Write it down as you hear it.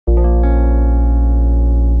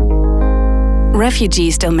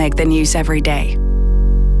Refugees still make the news every day.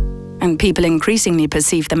 And people increasingly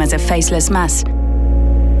perceive them as a faceless mass,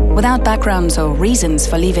 without backgrounds or reasons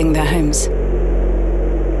for leaving their homes.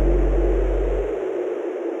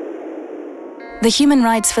 The Human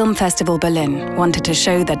Rights Film Festival Berlin wanted to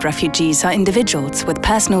show that refugees are individuals with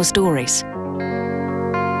personal stories.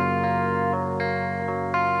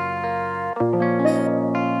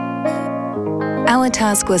 Our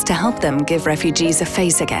task was to help them give refugees a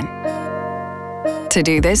face again. To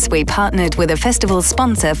do this, we partnered with a festival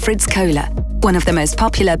sponsor, Fritz-Kola, one of the most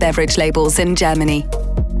popular beverage labels in Germany,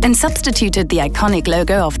 and substituted the iconic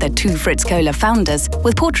logo of the two Fritz-Kola founders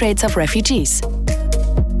with portraits of refugees.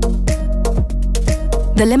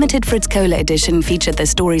 The limited Fritz-Kola edition featured the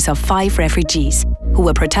stories of 5 refugees, who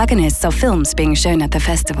were protagonists of films being shown at the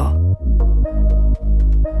festival.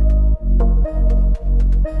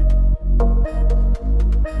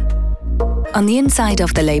 On the inside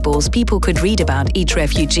of the labels, people could read about each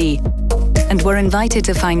refugee and were invited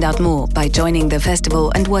to find out more by joining the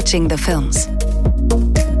festival and watching the films.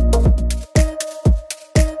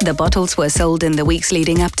 The bottles were sold in the weeks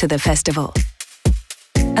leading up to the festival,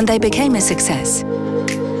 and they became a success.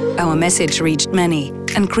 Our message reached many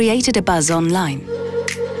and created a buzz online.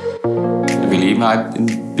 Wir leben halt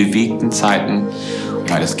in bewegten Zeiten.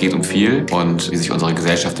 Es geht um viel und wie sich unsere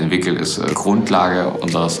Gesellschaft entwickelt, ist Grundlage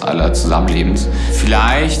unseres aller Zusammenlebens.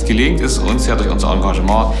 Vielleicht gelingt es uns ja durch unser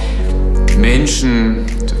Engagement, Menschen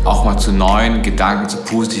auch mal zu neuen Gedanken, zu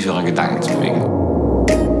positiveren Gedanken zu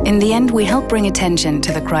bewegen. In the end, we help bring attention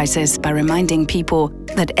to the crisis by reminding people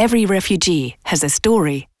that every refugee has a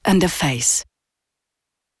story and a face.